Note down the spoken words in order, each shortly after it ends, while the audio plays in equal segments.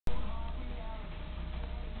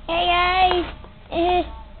Hey guys, this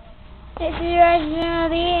is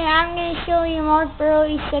Reginald and I'm going to show you Mark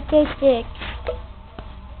Buehrle statistics.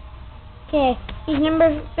 Okay, he's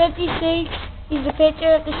number 56. He's the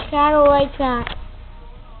pitcher of the Chicago White Sox.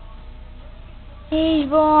 He's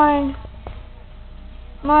born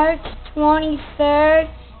March 23rd,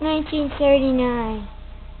 1939.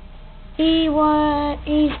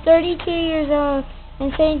 He's 32 years old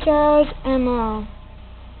in St. Charles, MO.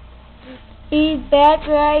 He bats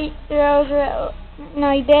right, throws right.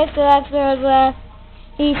 No, he bats left, throws left.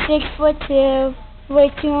 He's 6'2",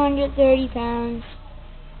 weighs 230 pounds.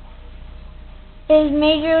 His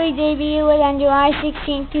major league debut was on July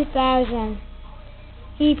 16, 2000.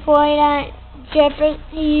 He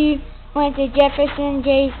went to Jefferson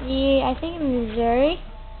JC, I think in Missouri.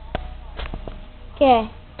 Okay.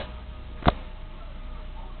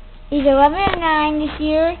 He's 11-9 this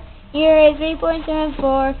year. ERA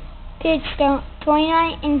 3.74. Pitched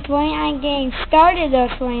 29 games. Started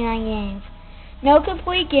those 29 games. No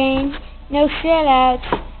complete games. No shutouts.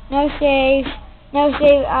 No saves. No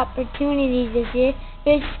save opportunities this year.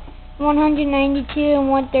 Pitched 192 and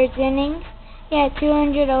 1/3 innings. He had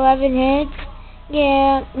 211 hits.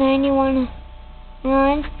 Yeah, 91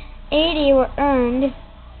 runs. 80 were earned.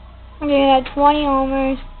 He had 20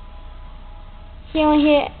 homers. He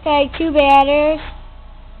only tagged 2 batters.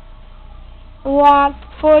 Walked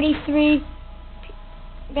 43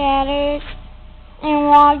 batters.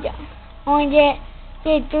 And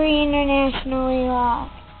did 3 internationally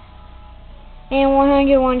walks. And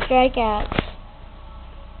 101 strikeouts.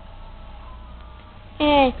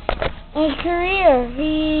 And his career,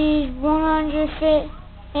 he's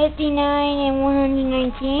 159 and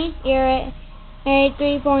 119. ERA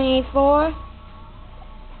 3.84.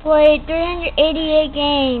 Played 388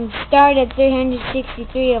 games. Started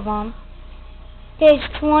 363 of them.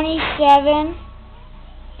 Pitched 27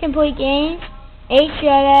 complete games. 8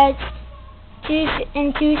 shutouts. 2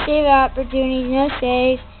 save opportunities. No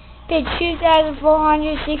saves. Pitched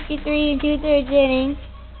 2,463 and 2/3 innings.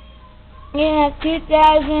 And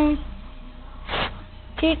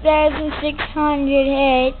 2,600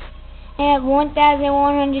 hits. And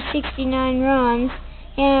 1,169 runs.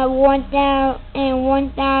 And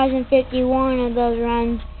 1,051 of those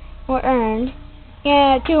runs were earned.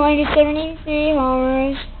 273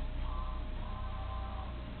 homers.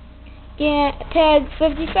 Tagged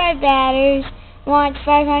 55 batters. Walked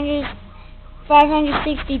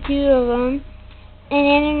 562 of them. And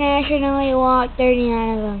internationally walked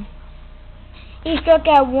 39 of them. He struck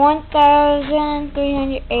out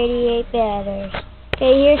 1,388 batters.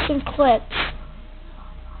 Okay, here's some clips.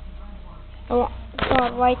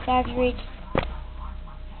 Called White Sox reached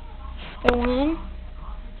the win.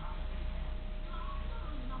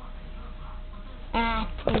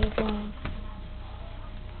 What are you doing?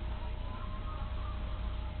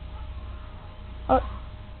 Oh.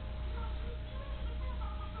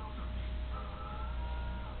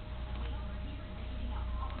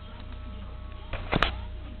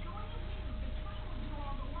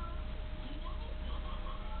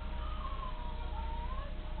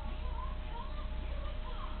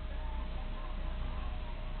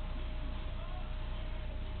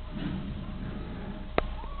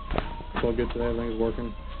 It's all good today. Everything's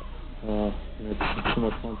working. It's too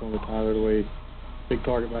much fun throwing the Tyler the way big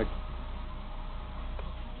target back.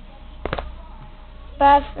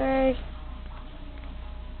 Buffers.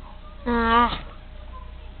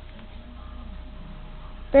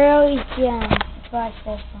 Buehrle's gem. Let's watch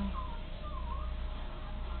this one.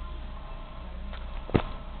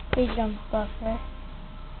 Please don't buffer.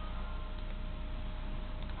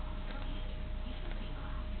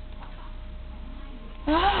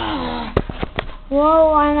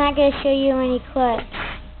 Whoa, I'm not going to show you any clips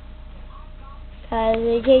because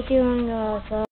they take too long to go.